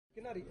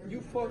Gennady,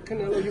 you fought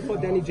Canelo, you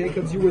fought Danny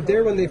Jacobs, you were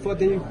there when they fought,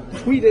 then you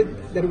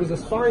tweeted that it was a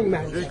sparring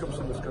match.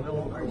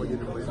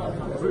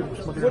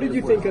 What did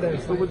you think of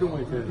that?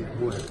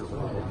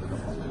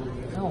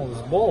 No,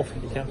 it's both.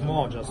 You can't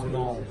know, just,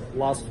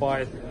 last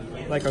fight,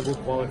 like a good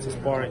quality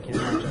sparring,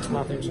 just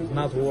nothing,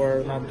 not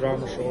war, not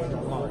drama show,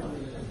 no.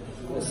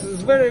 This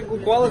is very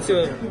good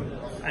quality.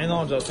 I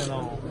know, just,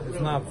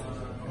 it's not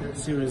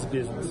serious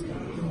business.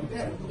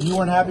 You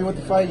weren't happy with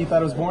the fight? You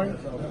thought it was boring?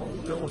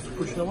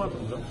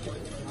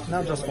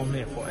 Not just for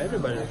me, for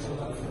everybody.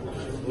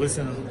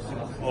 Listen,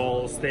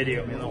 all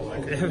stadium,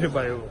 like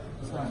everybody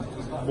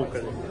book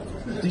it.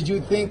 Did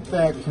you think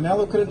that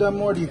Canelo could have done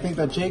more? Do you think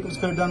that Jacobs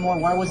could have done more?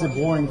 Why was it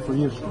boring for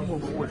you?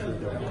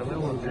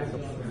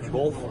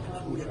 Both.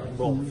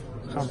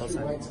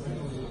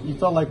 100%. You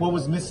felt like what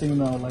was missing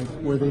though? Like,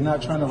 were they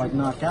not trying to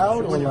knock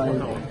out or like?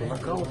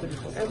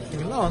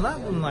 No, not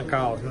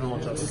knockout.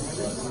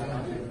 Just.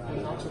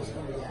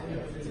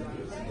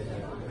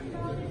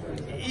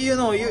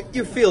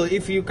 You feel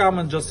if you come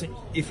and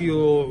if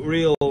you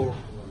real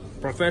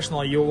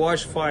professional, you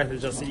watch fight,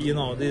 it's just,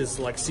 this is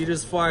like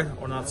serious fight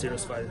or not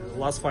serious fight.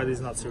 Last fight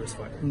is not serious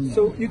fight.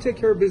 So you take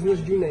care of business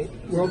June 8th.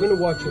 We're all going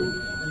to watch him.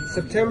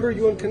 September,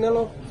 you and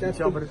Canelo? That's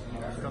the...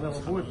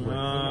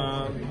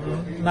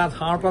 Not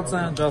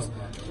 100%, just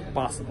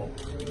possible.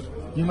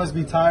 You must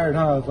be tired,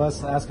 huh, of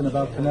us asking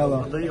about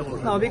Canelo?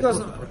 No,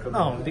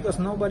 because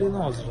nobody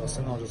knows.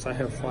 Just I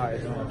have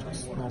fight.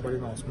 Just nobody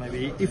knows.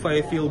 Maybe if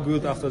I feel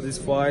good after this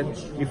fight,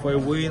 if I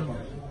win,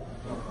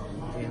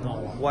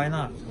 why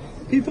not?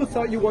 People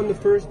thought you won the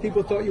first.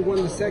 People thought you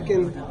won the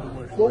second.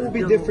 What will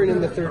be different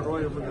in the third?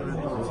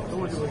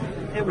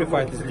 Every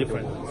fight is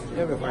different.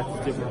 Every fight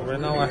is different.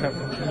 Right now I have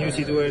a new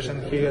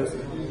situation. He has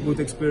good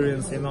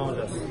experience. Just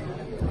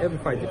every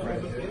fight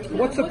different.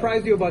 What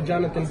surprised you about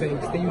Jonathan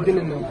Banks that you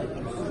didn't know?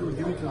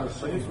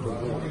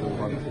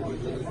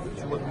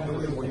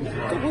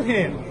 With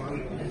him,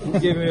 he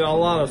gave me a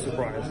lot of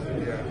surprise.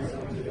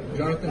 Yeah.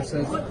 Jonathan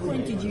says. At what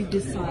point did you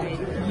decide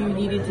you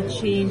needed to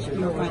change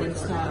your fighting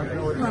style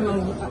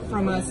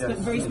from a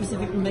very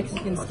specific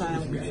Mexican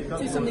style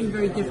to something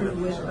very different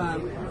with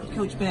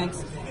Coach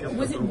Banks?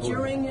 Was it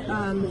during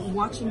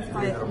watching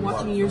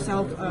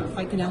yourself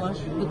fight Canelo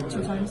the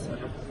 2 times?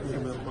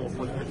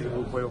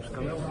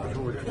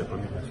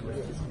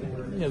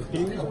 Нет,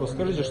 переведите,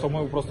 скажите, что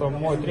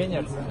мой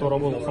тренер, кто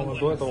работал со мной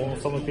до этого, он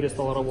со мной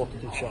перестал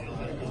работать и все.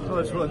 No,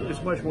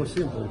 it's much more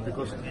simple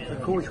because the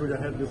coach that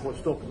I had before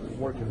stopped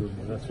working with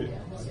me. That's it.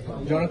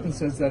 Jonathan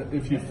says that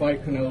if you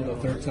fight Canelo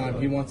the 3rd time,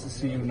 he wants to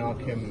see you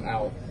knock him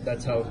out.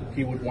 That's how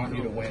he would want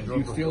you to win. Do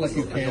you feel like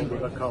you can?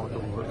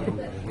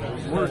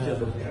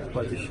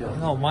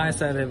 No, my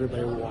side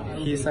everybody won.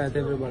 His side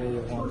everybody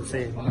want to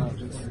say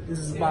this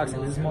is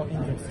boxing. This is more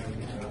interesting.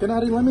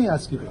 Gennady, let me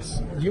ask you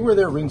this. You were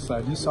there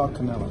ringside. You saw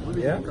Canelo.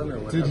 Yeah.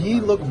 Did he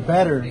look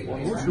better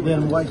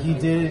than what he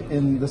did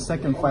in the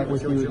second fight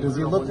with you? Does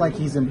he look like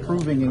he's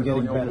improving and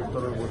getting better?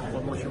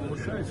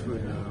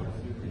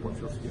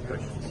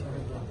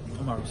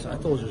 I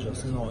told you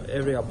just,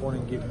 every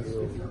opponent gives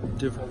you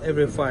different.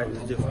 Every fight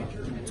is different.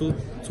 Two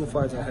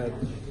fights I had,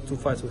 2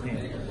 fights with him.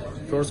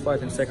 First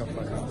fight and second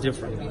fight is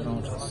different.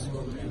 Just.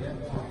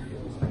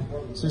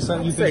 So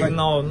you think I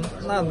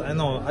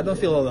don't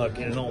feel like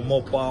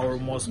more power,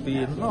 more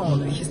speed. No,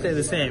 he stayed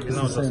the same.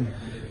 Just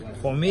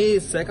for me,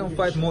 second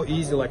fight more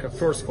easy, like a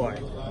first fight.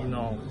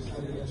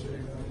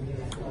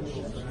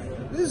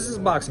 This is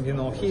boxing.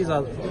 He's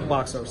a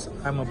boxer.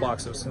 I'm a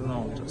boxer. Just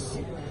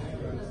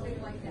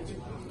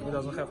he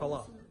doesn't have a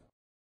lot.